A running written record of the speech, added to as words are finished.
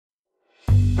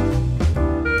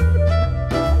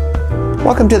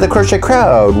Welcome to the Crochet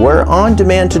Crowd, where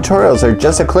on-demand tutorials are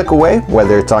just a click away.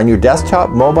 Whether it's on your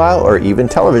desktop, mobile, or even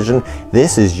television,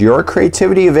 this is your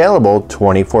creativity available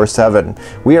 24/7.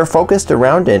 We are focused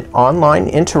around an online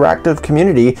interactive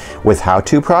community with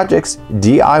how-to projects,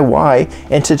 DIY,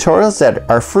 and tutorials that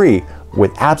are free with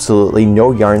absolutely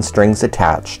no yarn strings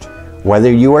attached.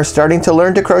 Whether you are starting to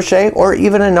learn to crochet or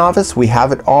even a novice, we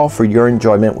have it all for your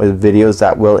enjoyment with videos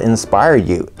that will inspire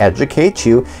you, educate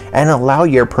you, and allow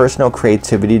your personal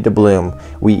creativity to bloom.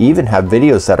 We even have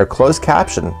videos that are closed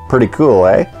captioned. Pretty cool,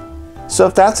 eh? So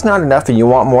if that's not enough and you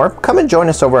want more, come and join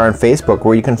us over on Facebook,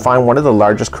 where you can find one of the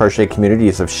largest crochet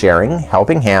communities of sharing,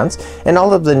 helping hands, and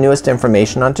all of the newest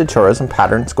information on tutorials and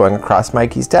patterns going across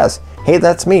Mikey's desk. Hey,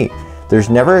 that's me. There's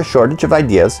never a shortage of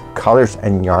ideas, colors,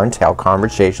 and yarn tail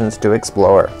conversations to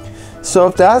explore. So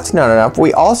if that's not enough,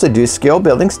 we also do skill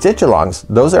building stitch-alongs.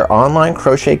 Those are online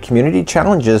crochet community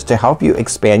challenges to help you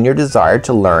expand your desire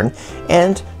to learn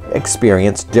and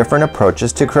experience different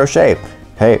approaches to crochet.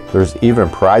 Hey, there's even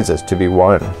prizes to be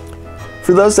won.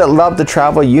 For those that love to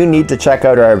travel, you need to check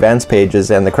out our events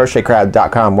pages and the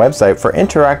crochetcrowd.com website for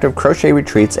interactive crochet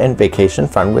retreats and vacation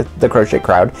fun with the Crochet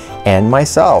Crowd and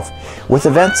myself. With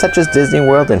events such as Disney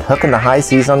World and Hooking the High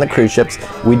Seas on the cruise ships,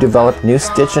 we develop new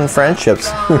stitch-in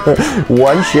friendships,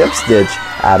 one ship stitch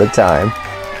at a time.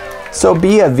 So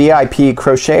be a VIP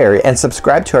crocheter and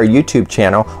subscribe to our YouTube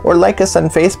channel or like us on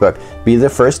Facebook. Be the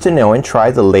first to know and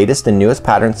try the latest and newest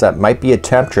patterns that might be a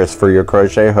temptress for your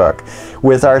crochet hook.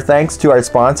 With our thanks to our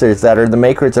sponsors that are the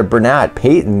makers of Bernat,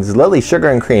 Peyton's, Lily Sugar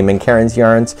and Cream, and Karen's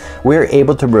Yarns, we're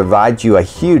able to provide you a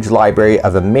huge library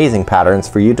of amazing patterns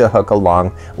for you to hook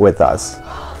along with us.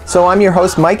 So I'm your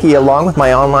host Mikey, along with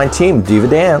my online team, Diva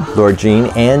Dan, Lord Jean,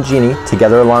 and Jeannie.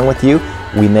 Together along with you,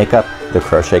 we make up the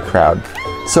Crochet Crowd.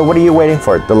 So what are you waiting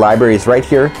for? The library is right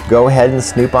here. Go ahead and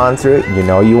snoop on through it. You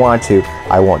know you want to.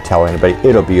 I won't tell anybody.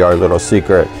 It'll be our little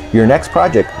secret. Your next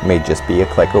project may just be a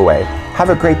click away.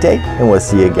 Have a great day, and we'll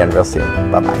see you again real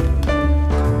soon. Bye-bye.